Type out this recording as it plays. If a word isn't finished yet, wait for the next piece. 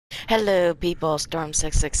Hello people,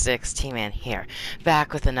 Storm666 T-Man here,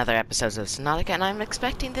 back with another episode of Subnautica, and I'm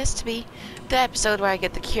expecting this to be the episode where I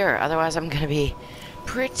get the cure, otherwise I'm gonna be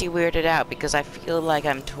pretty weirded out, because I feel like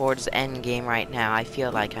I'm towards the end game right now. I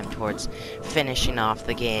feel like I'm towards finishing off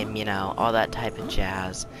the game, you know, all that type of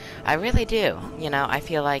jazz. I really do, you know, I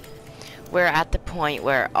feel like we're at the point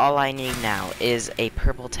where all I need now is a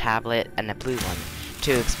purple tablet and a blue one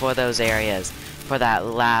to explore those areas for that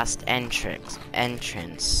last entrance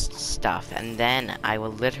stuff, and then I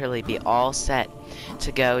will literally be all set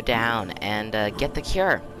to go down and get the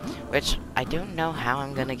cure, which I don't know how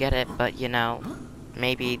I'm gonna get it, but you know,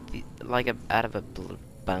 maybe out of a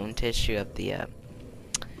bone tissue of the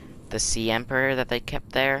Sea Emperor that they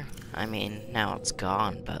kept there. I mean, now it's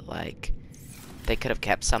gone, but like, they could have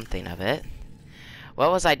kept something of it.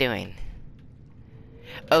 What was I doing?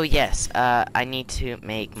 Oh yes, I need to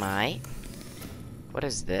make my... What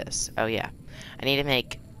is this? Oh yeah. I need to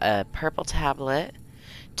make a purple tablet,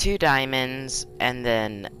 2 diamonds, and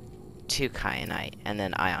then 2 kyanite, and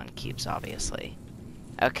then ion cubes, obviously.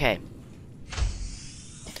 Okay.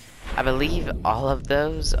 I believe all of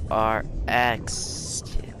those are X.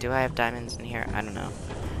 Do I have diamonds in here? I don't know.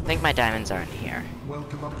 I think my diamonds are in here.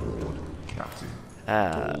 Welcome aboard, Captain.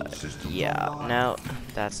 Yeah. No,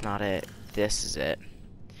 that's not it. This is it.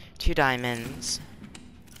 2 diamonds.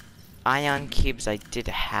 Ion cubes I did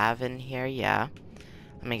have in here, yeah.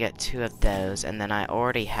 Let me get 2 of those, and then I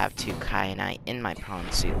already have 2 kyanite in my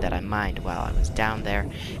prawn suit that I mined while I was down there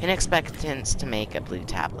in expectance to make a blue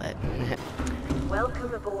tablet.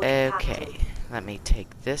 Welcome aboard, Okay, Captain. let me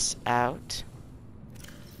take this out.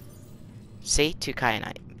 See? 2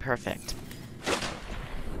 kyanite. Perfect.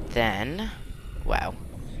 Then, wow.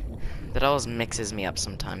 That always mixes me up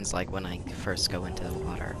sometimes, like when I first go into the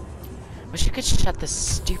water. Wish you could shut this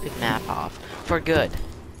stupid map off. For good.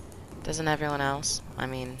 Doesn't everyone else? I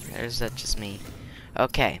mean, or is that just me?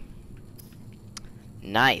 Okay.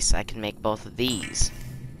 Nice, I can make both of these.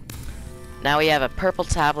 Now we have a purple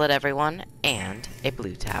tablet, everyone, and a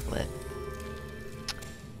blue tablet.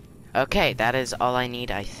 Okay, that is all I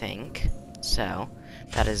need, I think. So,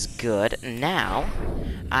 that is good. Now,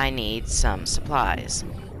 I need some supplies.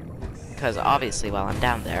 Because obviously, while I'm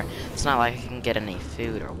down there, it's not like I can get any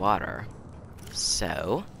food or water.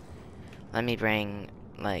 So, let me bring,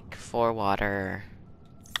 like, 4 water,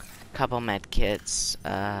 couple med kits,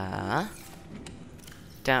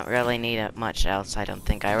 don't really need much else, I don't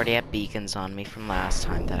think. I already have beacons on me from last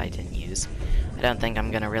time that I didn't use. I don't think I'm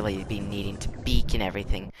gonna really be needing to beacon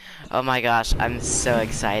everything. Oh my gosh, I'm so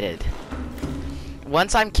excited.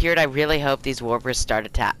 Once I'm cured, I really hope these warpers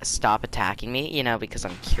stop attacking me, you know, because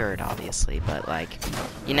I'm cured, obviously, but, like,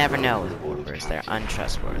 you never know with warpers, they're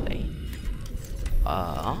untrustworthy.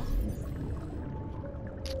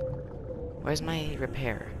 Where's my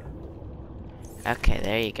repair? Okay,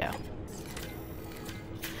 there you go.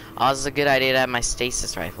 Also, a good idea to have my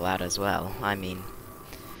stasis rifle out as well. I mean,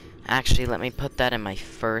 actually, let me put that in my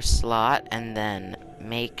first slot, and then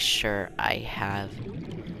make sure I have...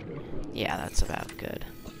 Yeah, that's about good.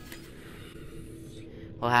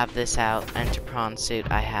 We'll have this out. Enter prawn suit.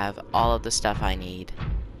 I have all of the stuff I need.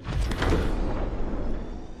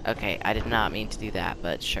 Okay, I did not mean to do that,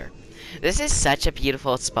 but sure. This is such a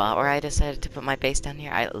beautiful spot where I decided to put my base down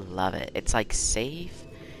here. I love it. It's like safe,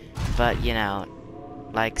 but you know,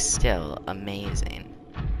 like still amazing.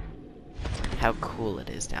 How cool it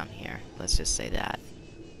is down here. Let's just say that.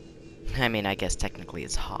 I mean, I guess technically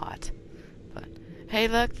it's hot, but hey,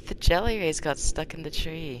 look, the jelly rays got stuck in the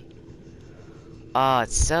tree. Oh,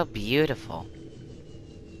 it's so beautiful.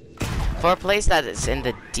 For a place that is in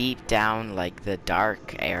the deep down, like the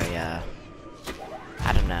dark area,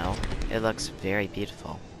 I don't know, it looks very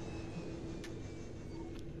beautiful.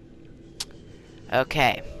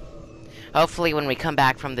 Okay. Hopefully when we come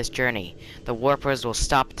back from this journey, the warpers will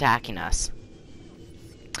stop attacking us.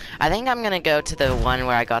 I think I'm gonna go to the one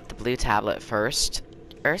where I got the blue tablet first,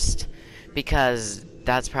 because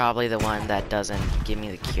that's probably the one that doesn't give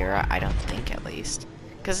me the cure, I don't think, at least.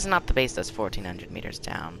 Because it's not the base that's 1,400 meters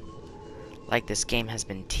down. Like this game has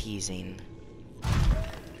been teasing.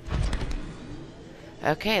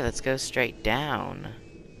 Okay, let's go straight down.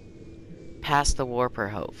 Past the warper,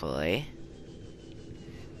 hopefully.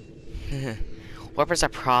 Warpers are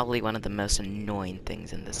probably one of the most annoying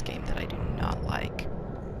things in this game that I do not like.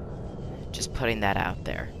 Just putting that out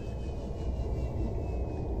there.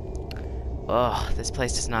 Oh, this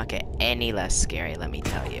place does not get any less scary, let me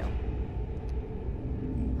tell you.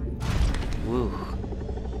 Woo.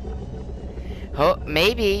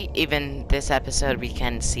 Maybe even this episode we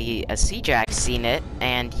can see a sea dragon. Seen it,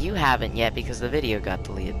 and you haven't yet because the video got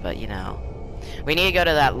deleted, but you know. We need to go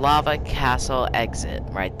to that lava castle exit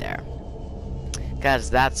right there. Because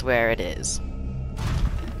that's where it is.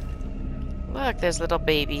 Look, there's little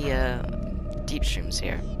baby deep shrooms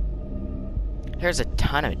here. There's a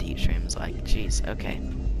ton of deep shrooms, like, jeez, okay.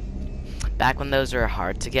 Back when those were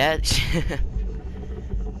hard to get.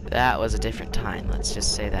 That was a different time, let's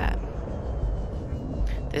just say that.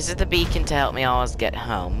 This is the beacon to help me always get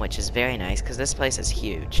home, which is very nice, because this place is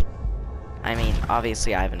huge. I mean,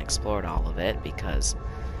 obviously I haven't explored all of it, because,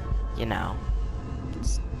 you know,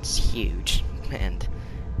 it's huge. And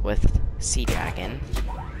with Sea Dragon.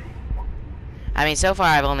 I mean, so far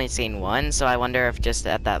I've only seen one, so I wonder if just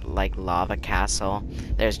at that, like, lava castle,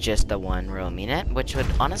 there's just the one room in it, which would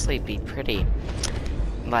honestly be pretty,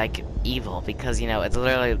 like, evil, because, you know, it's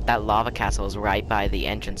literally, that lava castle is right by the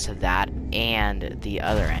entrance to that and the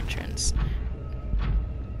other entrance.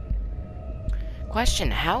 Question,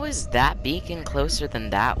 how is that beacon closer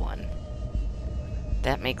than that one?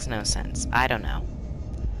 That makes no sense. I don't know.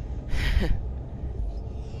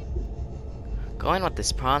 Going with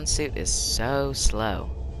this prawn suit is so slow.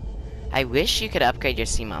 I wish you could upgrade your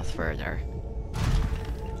Seamoth further.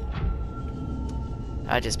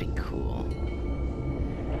 That'd just be cool.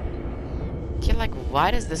 You're like, why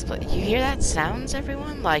does this play? You hear that sounds,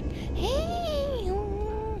 everyone? Like, hey,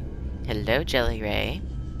 hello, Jelly Ray.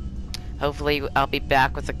 Hopefully, I'll be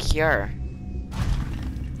back with a cure.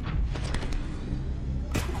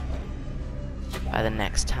 By the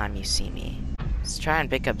next time you see me. Let's try and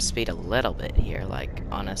pick up speed a little bit here, like,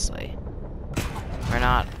 honestly. We're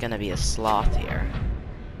not gonna be a sloth here.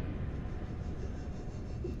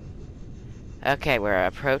 Okay, we're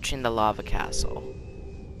approaching the lava castle.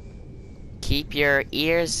 Keep your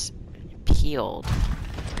ears peeled.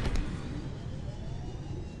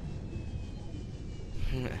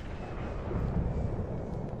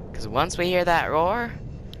 Because once we hear that roar,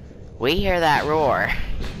 we hear that roar.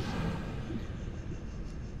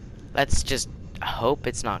 Let's just hope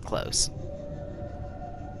it's not close.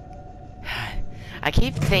 I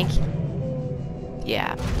keep thinking...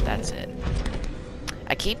 Yeah, that's it.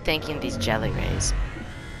 I keep thinking these jelly rays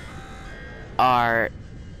are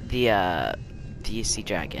the sea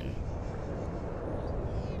dragon.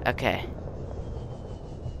 Okay.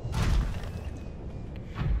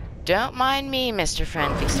 Don't mind me, Mr.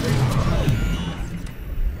 Friendly.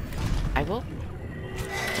 I will...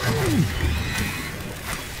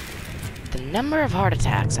 The number of heart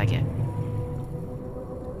attacks I get.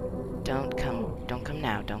 Don't come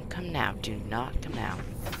now, don't come now, do not come now.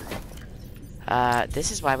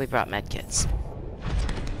 This is why we brought medkits.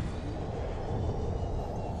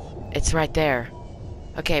 It's right there.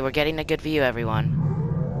 Okay, we're getting a good view, everyone.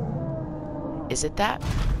 Is it that?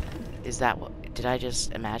 Is that what? Did I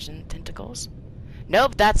just imagine tentacles?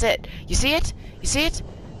 Nope, that's it. You see it? You see it?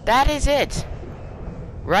 That is it.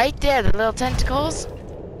 Right there, the little tentacles.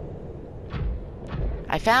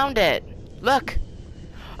 I found it. Look.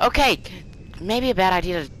 Okay, maybe a bad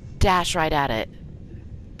idea to dash right at it.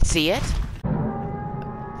 See it?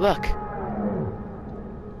 Look.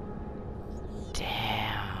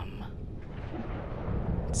 Damn.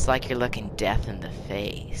 It's like you're looking death in the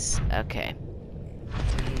face. Okay.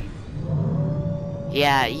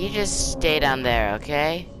 Yeah, you just stay down there,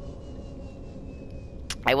 okay?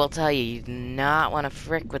 I will tell you, you do not want to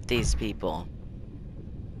frick with these people.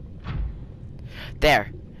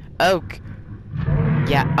 There. Oh.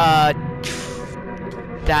 Yeah,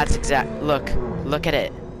 that's exact. Look at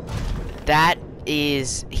it. That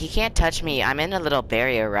is... He can't touch me. I'm in a little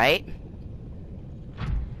barrier, right?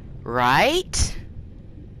 Right?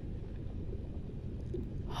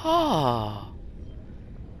 Oh.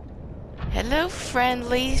 Hello,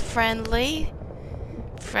 friendly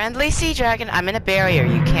sea dragon. I'm in a barrier.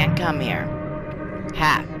 You can't come here.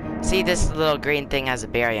 Ha. See, this little green thing has a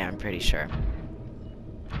barrier, I'm pretty sure.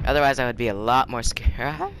 Otherwise, I would be a lot more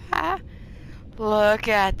scared. Look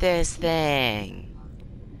at this thing.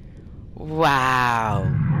 Wow.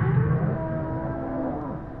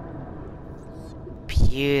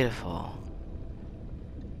 Beautiful.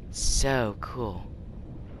 So cool.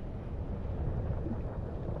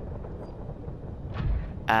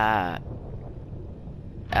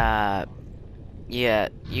 Yeah,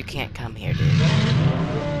 you can't come here, dude.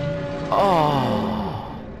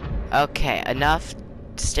 Oh. Okay, enough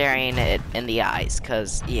staring it in the eyes,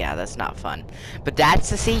 cause yeah, that's not fun. But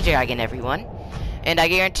that's the sea dragon, everyone. And I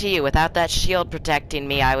guarantee you, without that shield protecting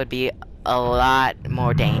me, I would be a lot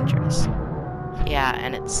more dangerous. Yeah,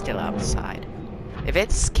 and it's still outside. If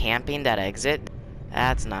it's camping that exit,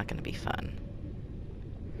 that's not gonna be fun.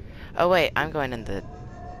 Oh wait, I'm going in the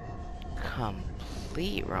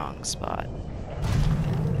complete wrong spot.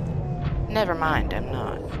 Never mind, I'm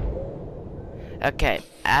not. Okay,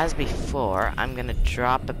 as before, I'm gonna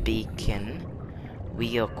drop a beacon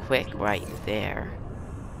real quick right there.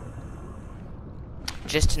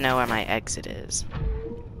 Just to know where my exit is.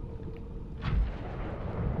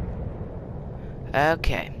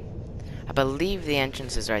 Okay. I believe the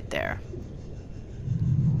entrance is right there.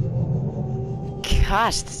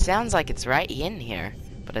 Gosh, this sounds like it's right in here.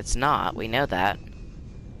 But it's not, we know that.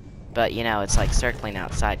 But, you know, it's like circling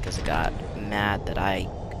outside because it got mad that I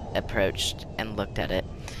approached and looked at it.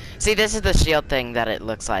 See, this is the shield thing that it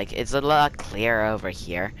looks like. It's a lot clearer over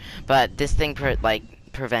here. But this thing,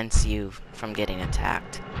 prevents you from getting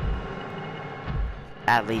attacked.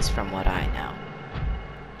 At least from what I know.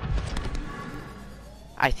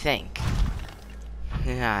 I think.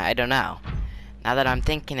 Yeah, I don't know. Now that I'm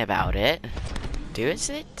thinking about it, does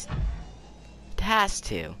it? It has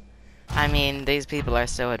to. I mean, these people are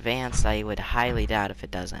so advanced, I would highly doubt if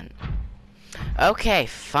it doesn't. Okay,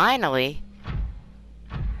 finally!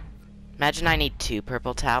 Imagine I need 2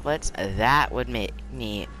 purple tablets. That would make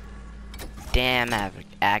me damn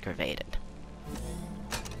aggravated.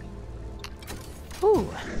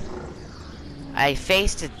 Whew. I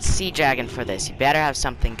faced a sea dragon for this. You better have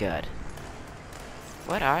something good.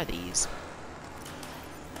 What are these?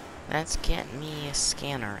 Let's get me a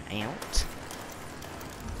scanner out.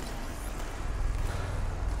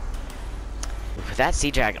 Ooh, that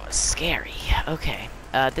sea dragon was scary. Okay.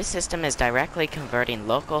 This system is directly converting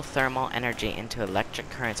local thermal energy into electric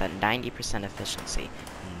currents at 90% efficiency.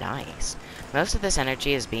 Nice. Most of this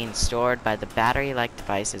energy is being stored by the battery-like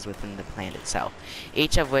devices within the plant itself,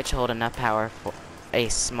 each of which hold enough power for a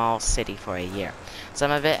small city for a year.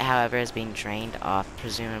 Some of it, however, is being drained off,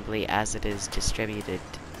 presumably as it is distributed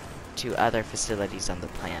to other facilities on the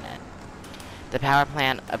planet. The power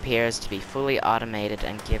plant appears to be fully automated,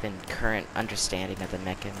 and given current understanding of the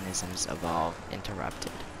mechanisms evolve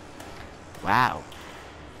interrupted. Wow.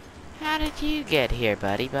 How did you get here,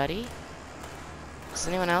 buddy? Does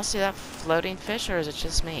anyone else see that floating fish, or is it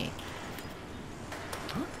just me?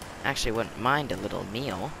 Actually, wouldn't mind a little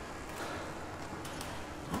meal.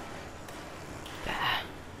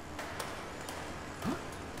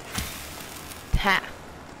 Ha!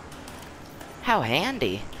 How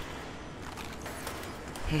handy.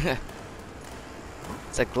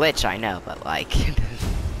 It's a glitch, I know, but like,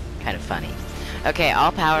 kind of funny. Okay,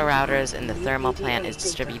 all power routers in the thermal plant is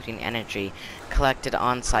distributing energy collected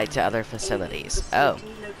on site to other facilities. Oh,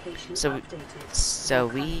 so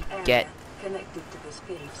we get connected to this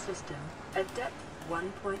cave system at depth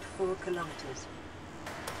 1.4 kilometers.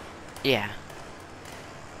 Yeah.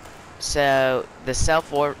 So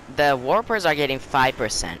the warpers are getting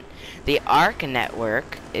 5%. The Arc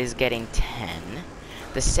network is getting 10.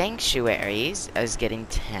 The sanctuaries is getting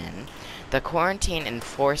 10. The quarantine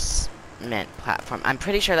enforcement platform, I'm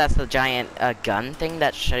pretty sure that's the giant gun thing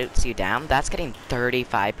that shoots you down. That's getting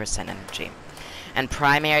 35% energy. And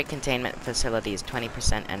primary containment facility is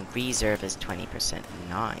 20% and reserve is 20%.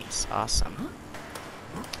 Nice. Awesome.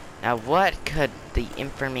 Now what could the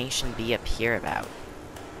information be up here about?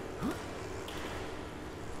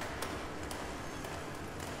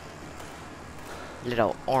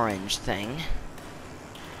 Little orange thing.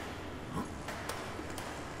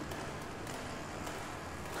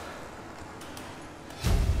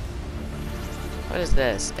 What is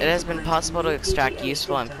this? It has been possible to extract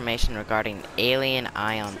useful information regarding alien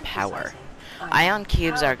ion power. Ion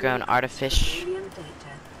cubes are grown artificially.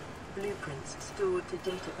 Blueprints stored to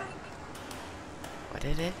data bank. What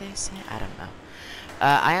did they say? I don't know.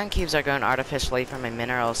 Ion cubes are grown artificially from a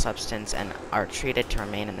mineral substance and are treated to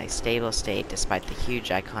remain in a stable state despite the huge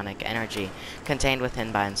iconic energy contained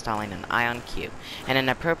within by installing an ion cube. In an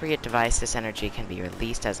appropriate device, this energy can be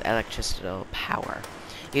released as electrical power.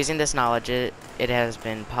 Using this knowledge, it has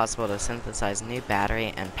been possible to synthesize new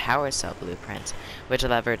battery and power cell blueprints, which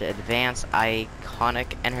leverage advanced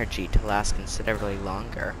iconic energy to last considerably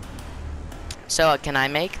longer. So, can I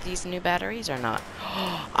make these new batteries or not?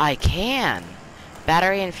 I can!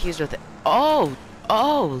 Battery infused with... Oh,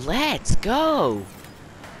 let's go!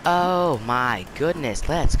 Oh my goodness,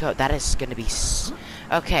 let's go. That is gonna be...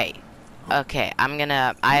 Okay, I'm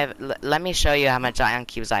gonna... let me show you how much ion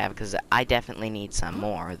cubes I have, because I definitely need some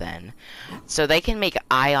more then. So they can make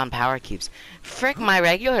ion power cubes. Frick my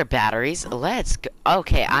regular batteries, let's go.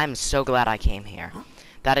 Okay, I'm so glad I came here.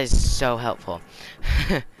 That is so helpful.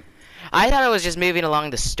 I thought I was just moving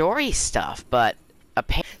along the story stuff, but...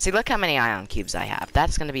 See, look how many ion cubes I have.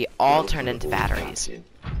 That's going to be all turned into batteries.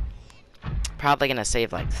 Probably going to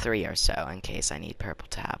save like 3 or so in case I need purple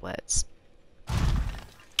tablets.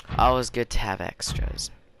 Always good to have extras.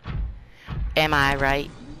 Am I right?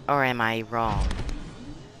 Or am I wrong?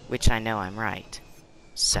 Which I know I'm right.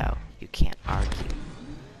 So, you can't argue.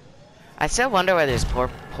 I still wonder where those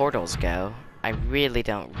portals go. I really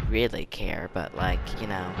don't really care, but like, you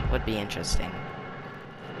know, would be interesting.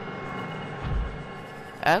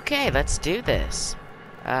 Okay, let's do this.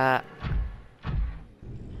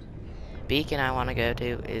 Beacon I want to go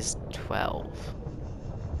to is 12.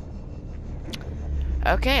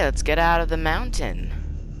 Okay, let's get out of the mountain.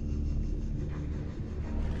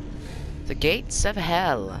 The gates of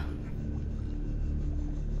hell.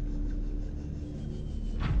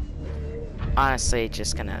 Honestly,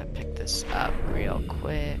 just gonna pick this up real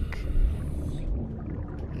quick.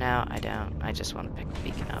 No, I don't. I just want to pick the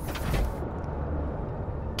beacon up.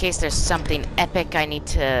 In case there's something epic I need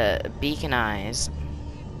to beaconize.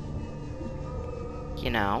 You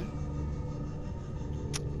know.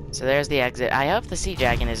 So there's the exit. I hope the sea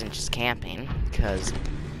dragon isn't just camping, because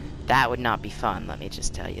that would not be fun, let me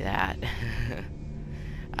just tell you that.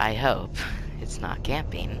 I hope it's not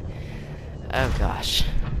camping. Oh gosh.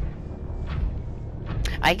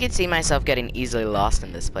 I could see myself getting easily lost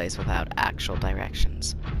in this place without actual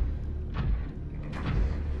directions.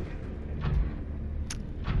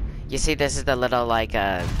 You see, this is the little, like,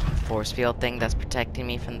 force field thing that's protecting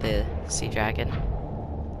me from the sea dragon.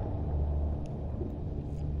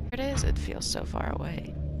 There it is. It feels so far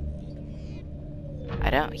away. I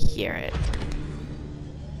don't hear it.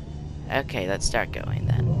 Okay, let's start going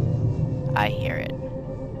then. I hear it.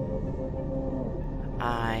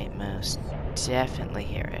 I most definitely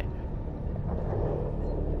hear it.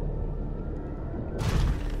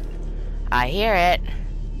 I hear it.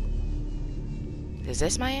 Is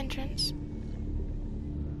this my entrance?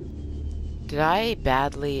 Did I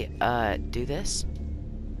badly, do this?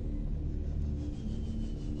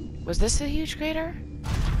 Was this a huge crater?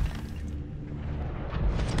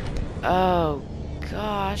 Oh,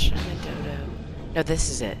 gosh, I'm a dodo. No, this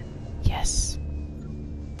is it. Yes.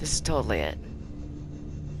 This is totally it.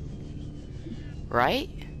 Right?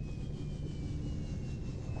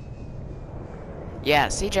 Yeah,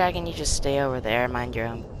 sea dragon, you just stay over there, mind your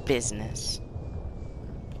own business.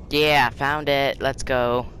 Yeah, found it. Let's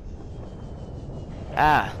go.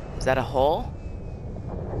 Ah, is that a hole?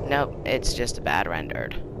 Nope, it's just a bad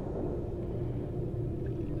rendered.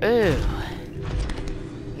 Ooh.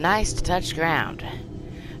 Nice to touch ground.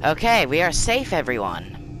 Okay, we are safe,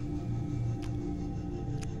 everyone.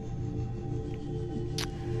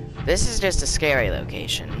 This is just a scary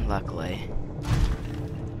location, luckily.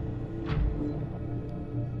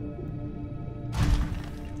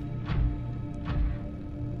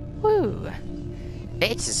 Woo!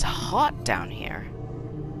 It's hot down here.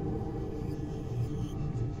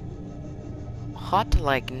 Hot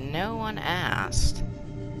like no one asked.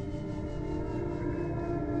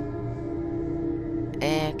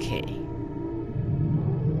 Okay.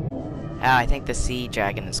 Oh, I think the sea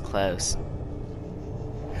dragon is close.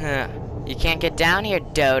 Huh. You can't get down here,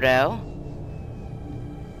 Dodo.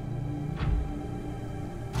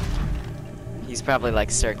 He's probably like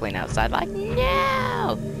circling outside like,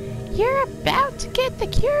 no! You're about to get the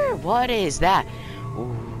cure! What is that?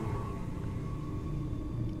 Ooh.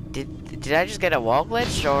 Did I just get a wall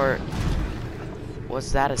glitch, or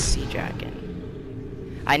was that a sea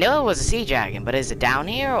dragon? I know it was a sea dragon, but is it down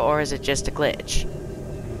here, or is it just a glitch?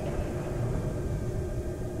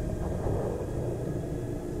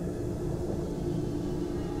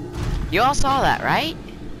 You all saw that, right?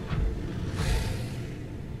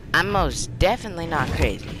 I'm most definitely not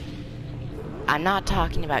crazy. I'm not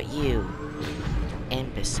talking about you,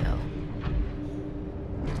 imbecile.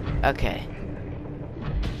 Okay.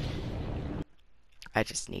 I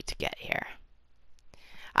just need to get here.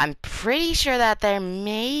 I'm pretty sure that there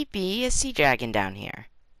may be a sea dragon down here.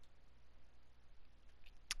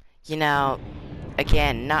 You know,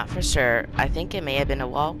 again, not for sure. I think it may have been a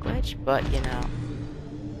wall glitch, but you know.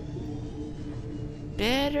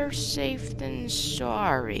 Better safe than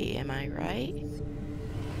sorry, am I right?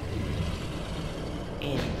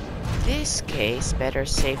 In this case, better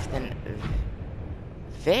safe than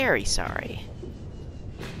very sorry.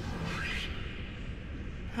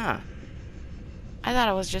 Huh. I thought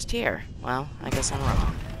I was just here. Well, I guess I'm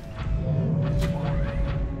wrong.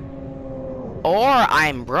 Or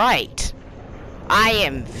I'm right. I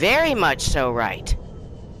am very much so right.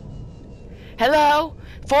 Hello?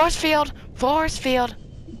 Force field! Force field!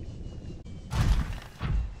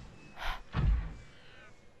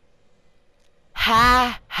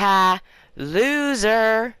 Ha ha!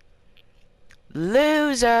 Loser!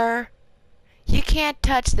 Loser! You can't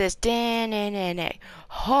touch this.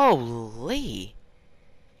 Holy!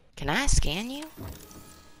 Can I scan you?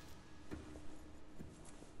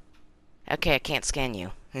 Okay, I can't scan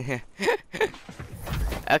you.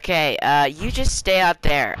 Okay, you just stay out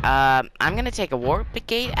there. I'm gonna take a warp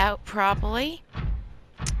gate out, probably.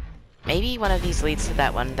 Maybe one of these leads to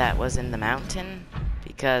that one that was in the mountain,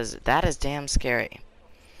 because that is damn scary.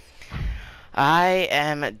 I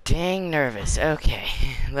am dang nervous. Okay,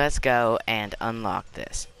 let's go and unlock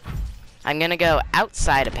this. I'm gonna go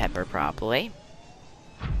outside of Pepper, probably.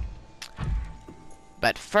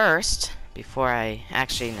 But first, before I...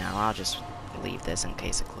 Actually, no, I'll just leave this in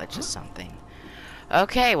case it glitches something.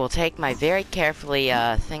 Okay, we'll take my very carefully,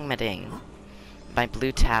 thingmading, my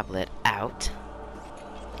blue tablet out.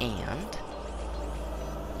 And...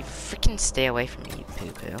 You freaking stay away from me, you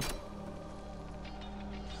poo-poo.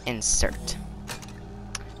 Insert.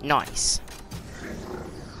 Nice.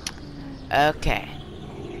 Okay.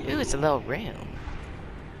 Ooh, it's a little room.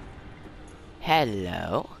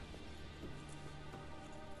 Hello.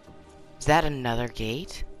 Is that another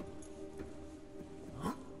gate?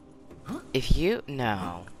 If you...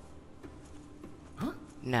 No.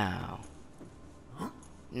 No.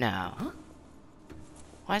 No.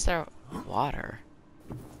 Why is there water?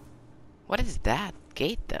 What is that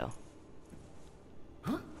gate, though?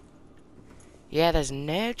 Yeah, there's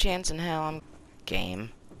no chance in hell I'm...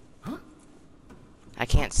 Game. I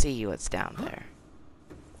can't see what's down there.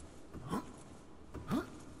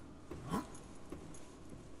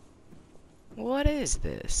 What is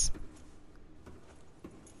this?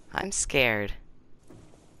 I'm scared.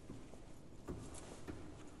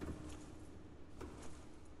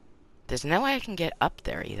 There's no way I can get up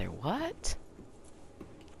there either. What?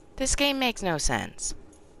 This game makes no sense.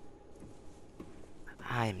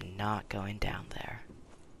 I'm not going down there.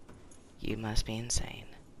 You must be insane.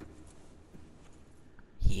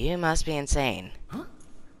 You must be insane.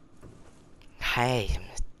 Hey,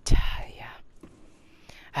 yeah.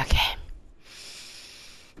 Okay.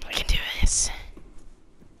 We can do this.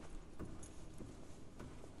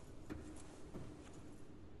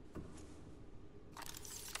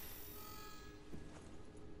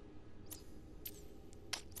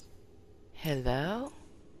 Hello?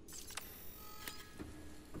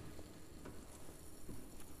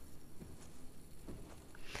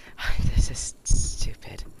 This is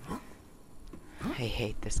stupid. I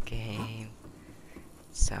hate this game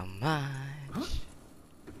so much.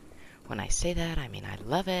 When I say that, I mean I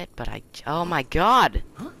love it, but oh my god!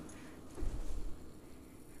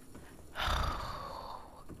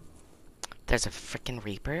 There's a frickin'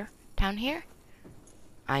 Reaper down here?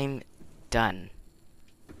 I'm done.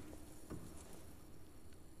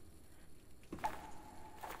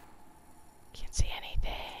 Can't see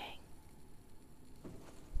anything.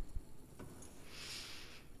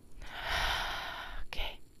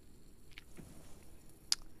 Okay.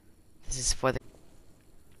 This is for the...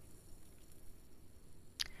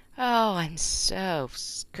 Oh, I'm so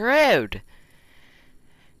screwed.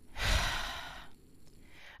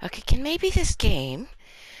 Okay, can maybe this game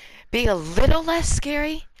be a little less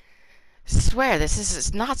scary? I swear, this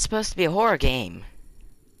is not supposed to be a horror game.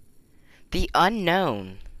 The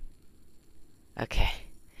unknown. Okay.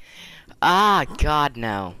 Ah, God,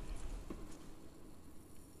 no.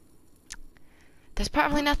 There's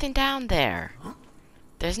probably nothing down there.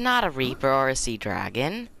 There's not a Reaper or a Sea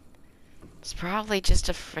Dragon. It's probably just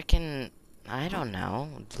a frickin', I don't know,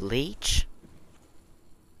 leech?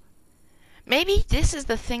 Maybe this is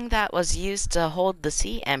the thing that was used to hold the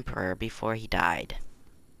Sea Emperor before he died.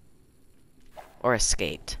 Or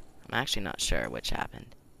escaped. I'm actually not sure which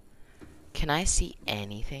happened. Can I see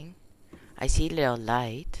anything? I see a little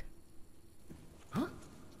light.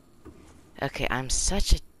 Okay, I'm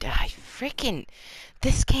such a... I freaking...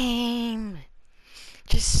 This game...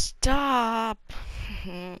 Just stop.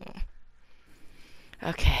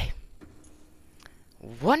 Okay.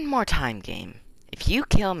 One more time, game. If you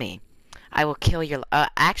kill me, I will kill your...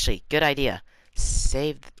 actually, good idea.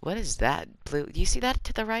 Save... What is that? Blue... Do you see that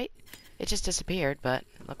to the right? It just disappeared, but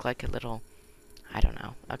it looked like a little... I don't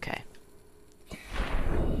know. Okay.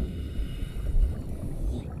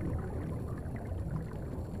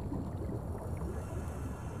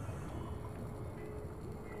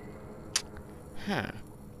 Huh.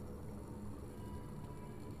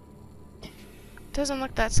 Doesn't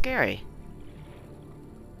look that scary.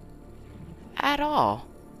 At all.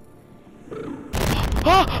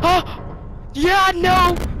 Oh! Oh! Yeah,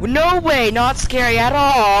 no! No way! Not scary at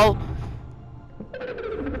all!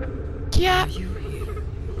 Yeah. Are you here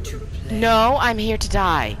to play? No, I'm here to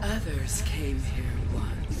die. Others came here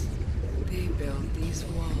once. They built these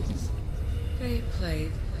walls. They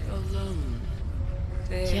played alone.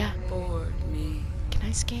 They bored me. Can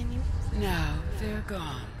I scan you? Now they're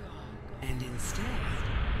gone. And instead,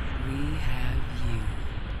 we have you.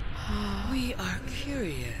 We are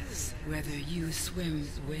curious whether you swim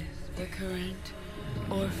with the current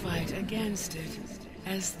or fight against it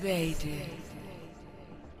as they did.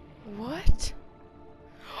 What?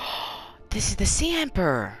 This is the Sea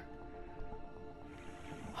Emperor.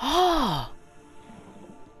 Oh,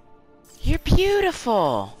 you're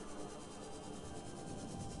beautiful.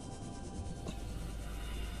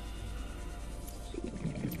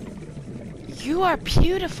 You are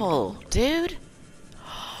beautiful, dude.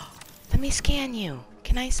 Let me scan you.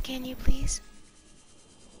 Can I scan you, please?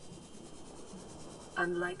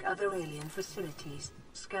 Unlike other alien facilities,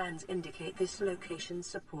 scans indicate this location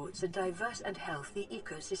supports a diverse and healthy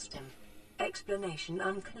ecosystem. Explanation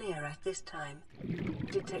unclear at this time.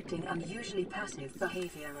 Detecting unusually passive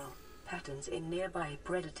behavioral patterns in nearby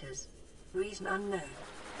predators. Reason unknown.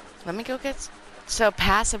 Let me go get... So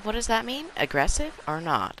passive, what does that mean? Aggressive or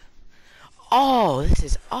not? Oh, this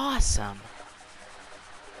is awesome.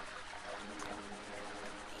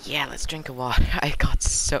 Yeah, let's drink a water. I got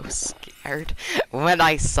so scared when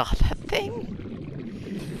I saw that thing.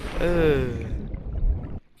 Ugh.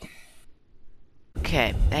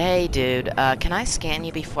 Okay, hey dude, can I scan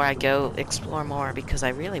you before I go explore more? Because I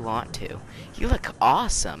really want to. You look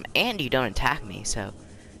awesome, and you don't attack me, so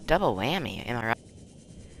double whammy, am I right?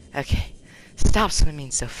 Okay, stop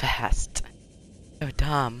swimming so fast. So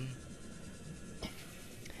dumb.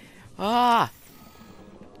 Ah!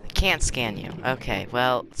 I can't scan you. Okay,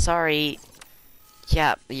 well, sorry.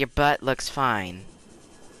 Yeah, your butt looks fine.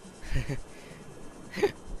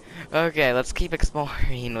 Okay, let's keep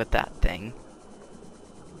exploring with that thing.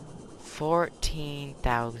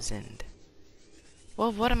 14,000.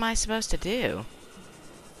 Well, what am I supposed to do?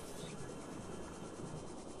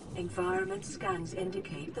 Environment scans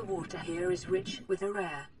indicate the water here is rich with a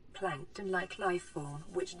rare, plankton-like life form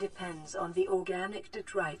which depends on the organic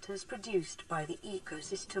detritus produced by the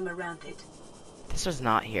ecosystem around it. This was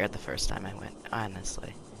not here the first time I went,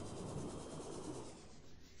 honestly.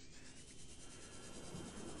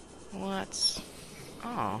 What's...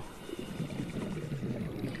 Oh.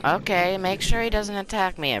 Okay, make sure he doesn't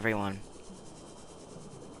attack me, everyone.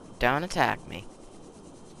 Don't attack me.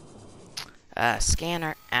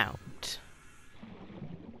 Scanner out.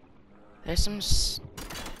 There's some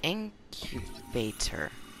incubator.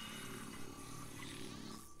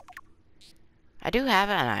 I do have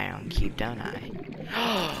an ion cube, don't I?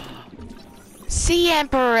 Sea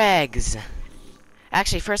Emperor eggs!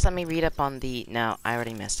 Actually, first let me read up on the... No, I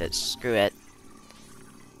already missed it. Screw it.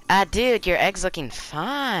 Dude, your egg's looking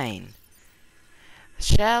fine.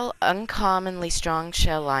 Shell, uncommonly strong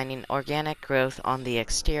shell lining, organic growth on the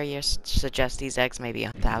exterior suggests these eggs may be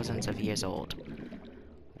thousands of years old.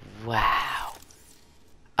 Wow.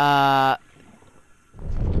 I'm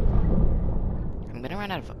gonna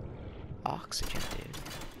run out of oxygen, dude.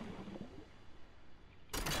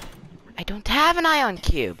 I don't have an ion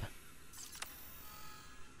cube.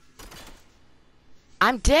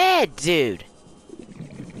 I'm dead, dude.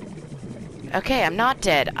 Okay, I'm not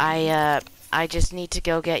dead. I just need to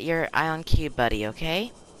go get your ion cube, buddy,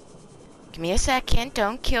 okay? Give me a second,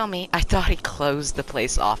 don't kill me. I thought he closed the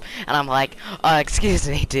place off, and I'm like, excuse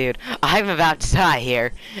me, dude. I'm about to die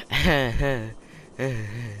here.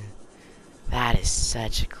 That is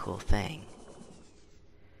such a cool thing.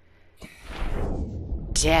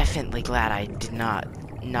 Definitely glad I did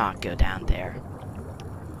not go down there.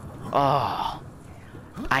 Oh.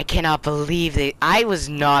 I cannot believe that. I was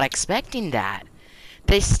not expecting that.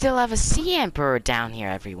 They still have a Sea Emperor down here,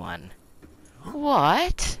 everyone.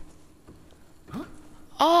 What?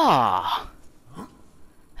 Oh.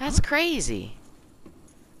 That's crazy.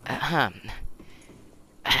 Can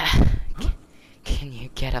you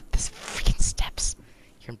get up this freaking steps?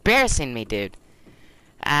 You're embarrassing me, dude.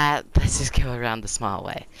 Let's just go around the small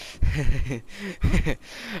way.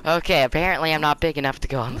 Okay, apparently I'm not big enough to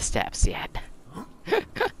go on the steps yet.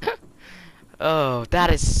 Oh,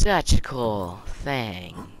 that is such a cool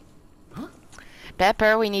thing.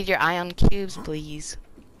 Pepper, we need your ion cubes, please.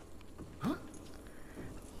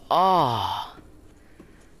 Oh.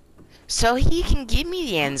 So he can give me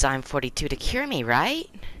the enzyme 42 to cure me, right?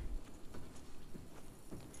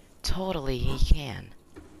 Totally, he can.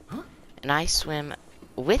 And I swim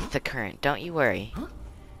with the current, don't you worry.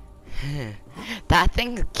 That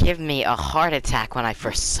thing gave me a heart attack when I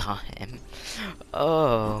first saw him.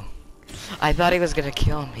 Oh. I thought he was gonna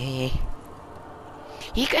kill me.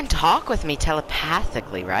 He can talk with me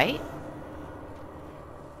telepathically, right?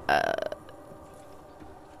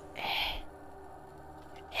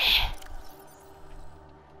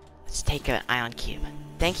 Let's take an ion cube.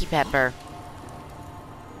 Thank you, Pepper.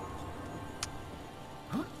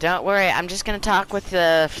 Don't worry, I'm just gonna talk with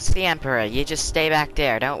the Emperor. You just stay back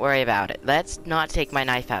there. Don't worry about it. Let's not take my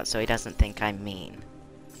knife out so he doesn't think I'm mean.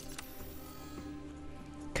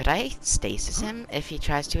 Could I stasis him if he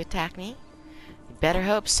tries to attack me? Better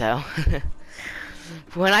hope so.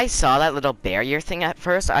 When I saw that little barrier thing at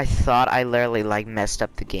first, I thought I literally, like, messed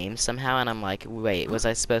up the game somehow, and I'm like, wait, was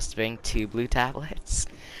I supposed to bring 2 blue tablets?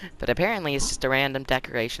 But apparently it's just a random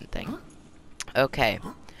decoration thing. Okay.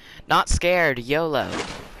 Not scared, YOLO.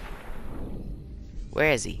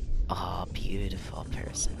 Where is he? Oh, beautiful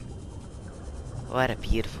person. What a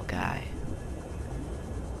beautiful guy.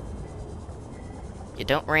 You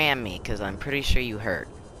don't ram me, because I'm pretty sure you hurt.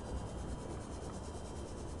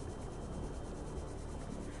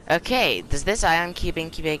 Okay, does this ion cube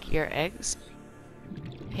incubate your eggs?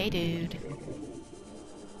 Hey, dude.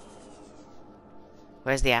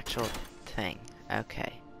 Where's the actual thing?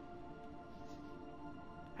 Okay.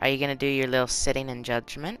 Are you gonna do your little sitting in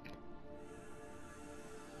judgment?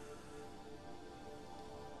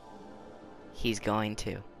 He's going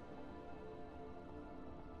to.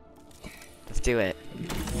 Let's do it.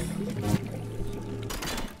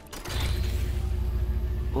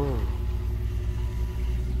 Ooh.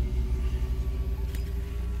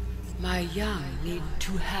 My young need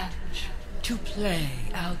to hatch, to play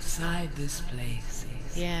outside this place.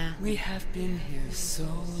 Yeah. We have been here so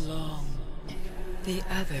long. The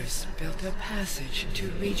others built a passage to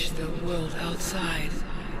reach the world outside.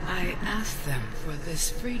 I asked them for this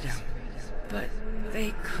freedom, but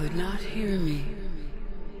they could not hear me.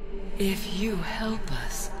 If you help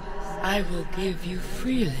us, I will give you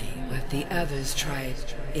freely what the others tried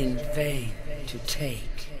in vain to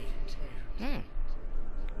take.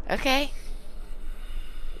 Okay.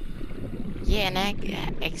 Yeah,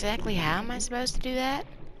 and exactly how am I supposed to do that?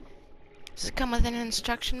 Does it come with an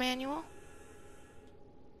instruction manual?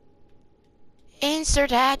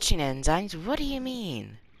 Insert hatching enzymes? What do you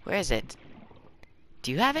mean? Where is it?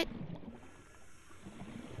 Do you have it?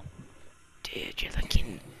 Dude, you're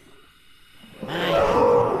looking...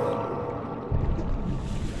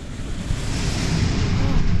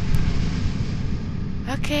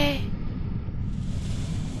 Okay.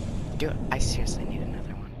 Dude, I seriously need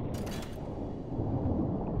another one.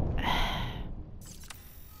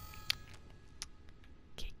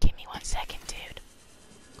 Give me 1 second, dude.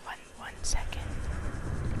 One second.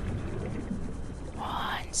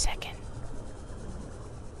 1 second.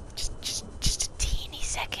 Just a teeny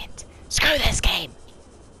second. Screw this game!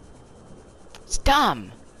 It's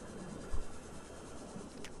dumb.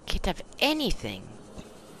 Can't have anything.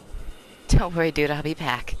 Don't worry, dude, I'll be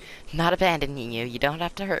back. Not abandoning you. You don't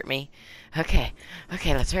have to hurt me. Okay,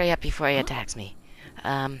 let's hurry up before he attacks me.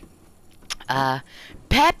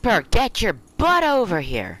 Pepper, get your butt over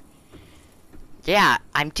here. Yeah,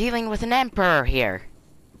 I'm dealing with an emperor here.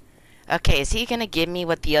 Okay, is he gonna give me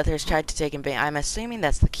what the others tried to take in vain? I'm assuming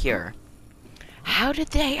that's the cure. How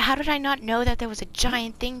did I not know that there was a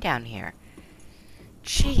giant thing down here?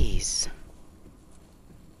 Jeez.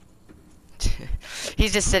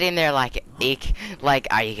 He's just sitting there like, eek, like,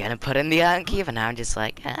 are you gonna put in the ion cube? And I'm just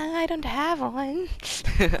like, I don't have one.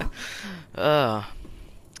 Ugh.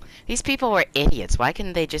 These people were idiots. Why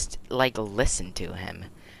couldn't they just, like, listen to him?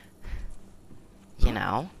 You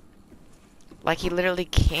know? Like, he literally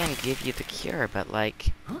can give you the cure, but,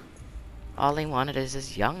 like, all he wanted is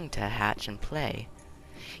his young to hatch and play.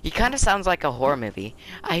 He kind of sounds like a horror movie.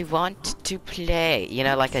 I want to play. You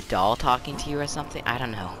know, like a doll talking to you or something? I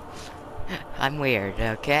don't know. I'm weird,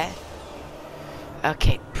 okay?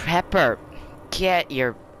 Okay, Pepper, get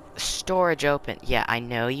your storage open. Yeah, I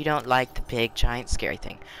know you don't like the big, giant, scary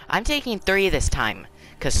thing. I'm taking 3 this time,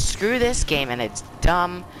 because screw this game and its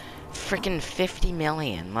dumb freaking 50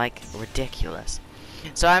 million. Like, ridiculous.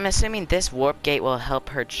 So I'm assuming this warp gate will help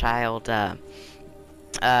her child, go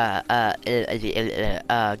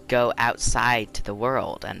outside to the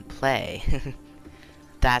world and play.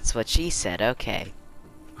 That's what she said, okay.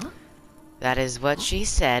 That is what she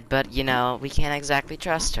said, but, you know, we can't exactly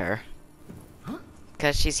trust her.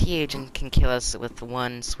 Because she's huge and can kill us with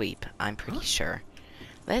one sweep, I'm pretty sure.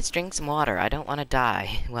 Let's drink some water. I don't want to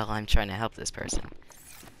die while I'm trying to help this person.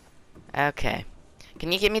 Okay.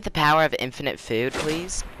 Can you give me the power of infinite food,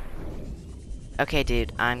 please? Okay,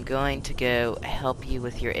 dude, I'm going to go help you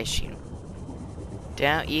with your issue.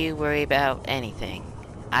 Don't you worry about anything.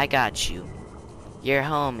 I got you. You're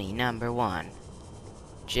homie number 1.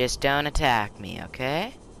 Just don't attack me,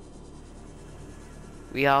 okay?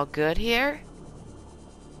 We all good here?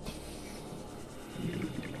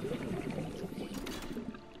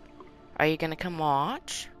 Are you gonna come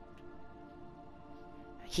watch?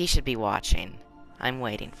 He should be watching. I'm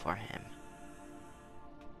waiting for him.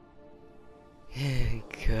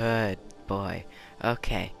 Good boy.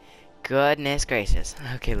 Okay. Goodness gracious.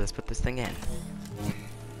 Okay, let's put this thing in.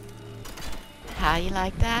 How you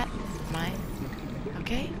like that? Mine?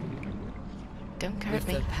 Okay? Don't hurt With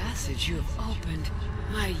me. the passage you have opened,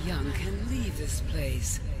 my young can leave this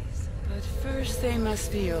place. But first they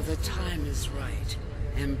must feel the time is right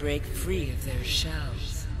and break free of their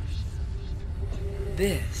shells.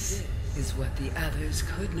 This is what the others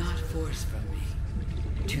could not force from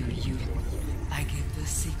me. To you, I give the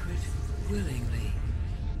secret willingly.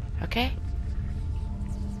 Okay.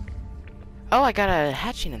 Oh, I got a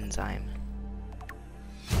hatching enzyme.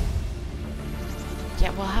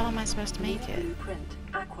 Yeah, well, how am I supposed to make it? Blueprint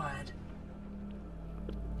acquired.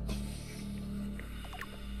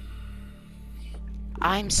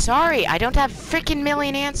 I'm sorry, I don't have freaking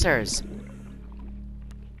million answers.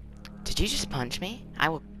 Did you just punch me? I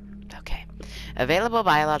will... Okay. Available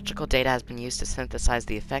biological data has been used to synthesize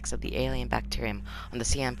the effects of the alien bacterium on the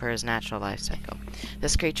sea emperor's natural life cycle.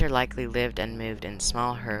 This creature likely lived and moved in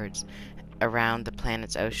small herds around the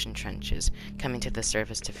planet's ocean trenches, coming to the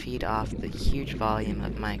surface to feed off the huge volume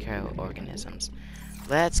of microorganisms.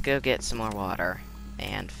 Let's go get some more water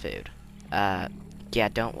and food. Yeah,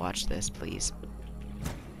 don't watch this, please.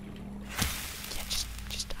 Yeah,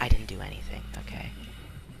 just, I didn't do anything, okay?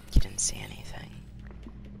 You didn't see anything.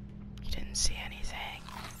 You didn't see anything,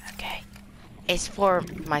 okay? It's for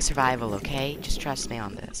my survival, okay? Just trust me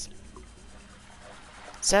on this.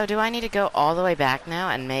 So, do I need to go all the way back now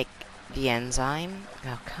and make the enzyme?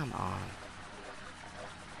 Oh, come on.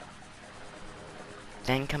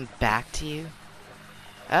 Then come back to you?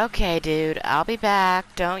 Okay, dude, I'll be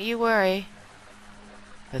back. Don't you worry.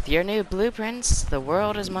 With your new blueprints, the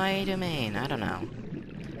world is my domain. I don't know.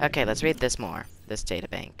 Okay, let's read this more. This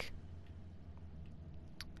databank.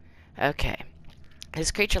 Okay.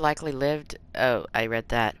 This creature likely lived... Oh, I read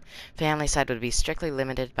that. Family side would be strictly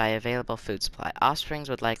limited by available food supply. Offsprings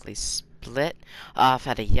would likely split off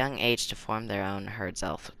at a young age to form their own herds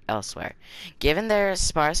elsewhere. Given their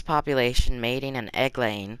sparse population, mating and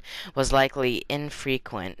egg-laying was likely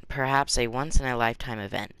infrequent, perhaps a once-in-a-lifetime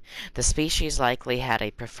event. The species likely had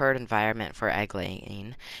a preferred environment for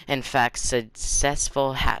egg-laying. In fact,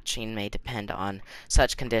 successful hatching may depend on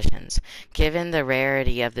such conditions. Given the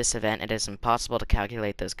rarity of this event, it is impossible to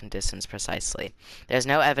calculate those conditions precisely. There is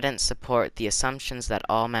no evidence to support the assumptions that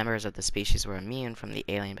all members of the species were immune from the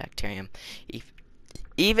alien bacterium.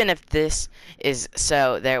 Even if this is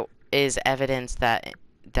so, there is evidence that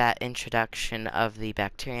introduction of the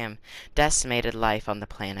bacterium decimated life on the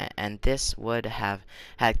planet, and this would have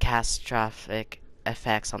had catastrophic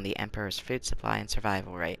effects on the Emperor's food supply and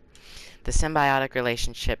survival rate. The symbiotic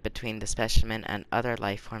relationship between the specimen and other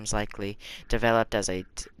life forms likely developed as a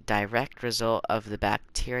direct result of the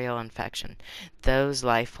bacterial infection. Those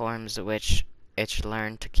life forms which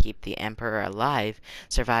learned to keep the Emperor alive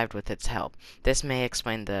survived with its help. This may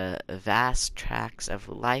explain the vast tracts of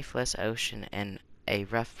lifeless ocean and a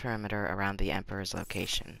rough perimeter around the Emperor's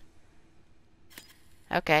location.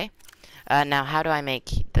 Okay. Now how do I make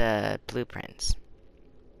the blueprints?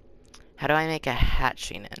 How do I make a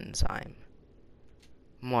hatching enzyme?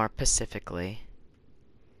 More specifically.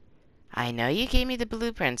 I know you gave me the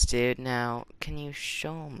blueprints, dude. Now, can you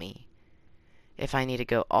show me if I need to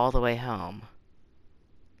go all the way home?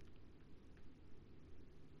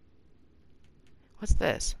 What's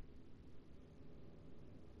this?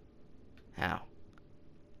 Oh.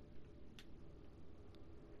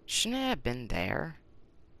 Shouldn't it have been there?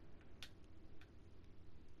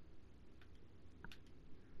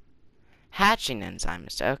 Hatching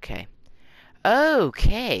enzymes. Okay.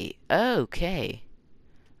 Okay. Okay.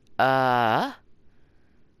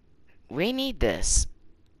 We need this.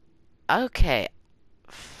 Okay.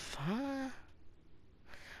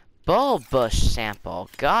 Bulb bush sample.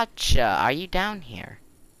 Gotcha. Are you down here?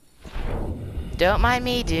 Don't mind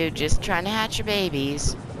me, dude. Just trying to hatch your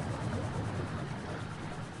babies.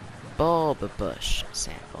 Bulb bush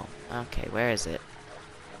sample. Okay, where is it?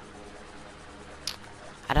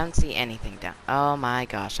 I don't see anything down. Oh my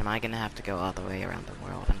gosh, am I gonna have to go all the way around the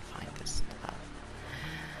world and find this stuff?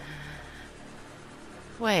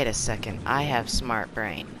 Wait a second, I have smart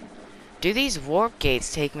brain. Do these warp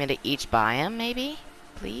gates take me to each biome, maybe?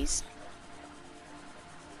 Please?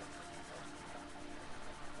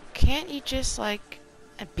 Can't you just, like,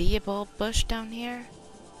 be a bulb bush down here?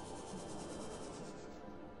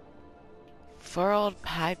 Furled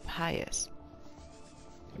Pious.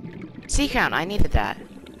 Sea crown, I needed that.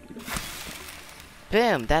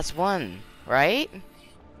 Boom, that's one, right?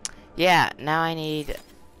 Yeah, now I need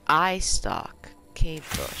eye stalk, cave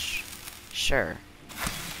bush. Sure.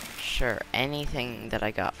 Sure, anything that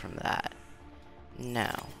I got from that.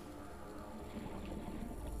 No.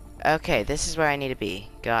 Okay, this is where I need to be.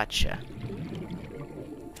 Gotcha.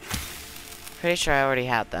 Pretty sure I already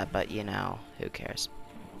had that, but you know, who cares?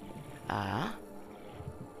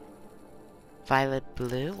 Violet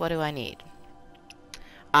blue? What do I need?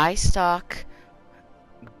 Eye stalk,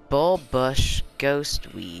 bulbush,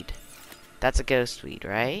 ghost weed. That's a ghost weed,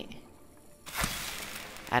 right?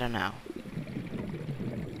 I don't know.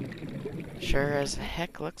 Sure as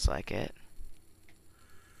heck looks like it.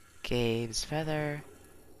 Gabe's feather,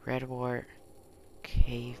 redwort,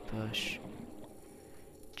 cave bush.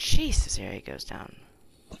 Jeez, this area goes down.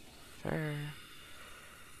 Fur,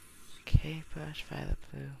 cave bush, violet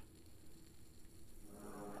blue.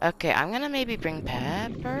 Okay, I'm gonna maybe bring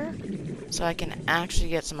Pepper so I can actually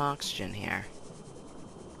get some oxygen here.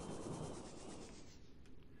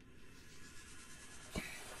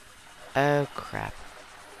 Oh crap.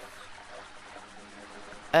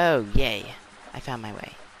 Oh yay. I found my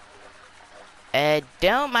way.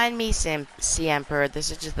 Don't mind me, Sea Emperor. This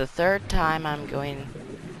is just the third time I'm going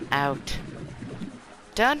out.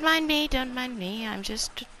 Don't mind me, don't mind me. I'm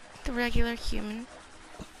just a regular human.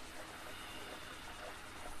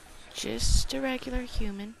 Just a regular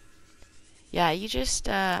human. Yeah, you just,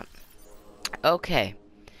 okay.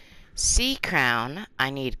 Sea crown, I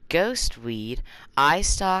need ghost weed, eye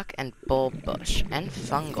stalk, and bulbush, and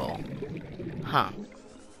fungal. Huh.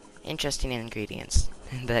 Interesting ingredients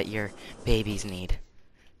that your babies need.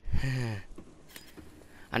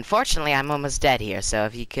 Unfortunately, I'm almost dead here, so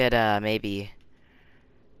if you could, maybe...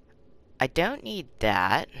 I don't need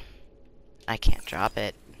that. I can't drop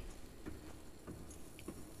it.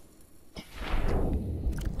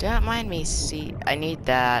 Don't mind me, see... I need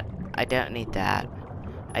that. I don't need that.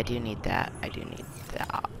 I do need that. I do need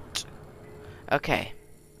that. Okay.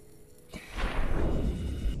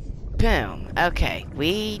 Boom. Okay.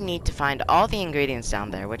 We need to find all the ingredients down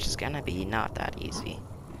there, which is gonna be not that easy.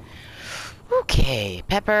 Okay.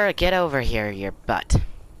 Pepper, get over here, your butt.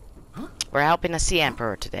 We're helping a Sea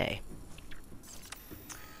Emperor today.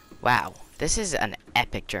 Wow. This is an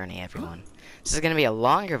epic journey, everyone. This is gonna be a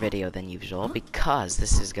longer video than usual because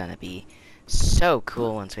this is gonna be so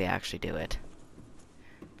cool once we actually do it.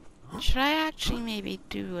 Should I actually maybe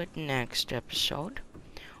do it next episode?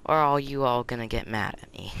 Or are you all gonna get mad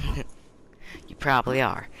at me? You probably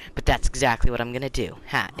are. But that's exactly what I'm gonna do.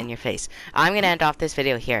 Ha, in your face. I'm gonna end off this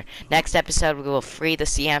video here. Next episode, we will free the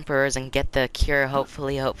Sea Emperors and get the cure,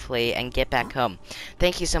 hopefully, and get back home.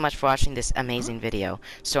 Thank you so much for watching this amazing video.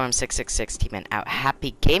 Storm666 Team out.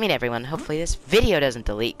 Happy gaming, everyone. Hopefully this video doesn't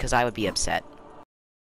delete, because I would be upset.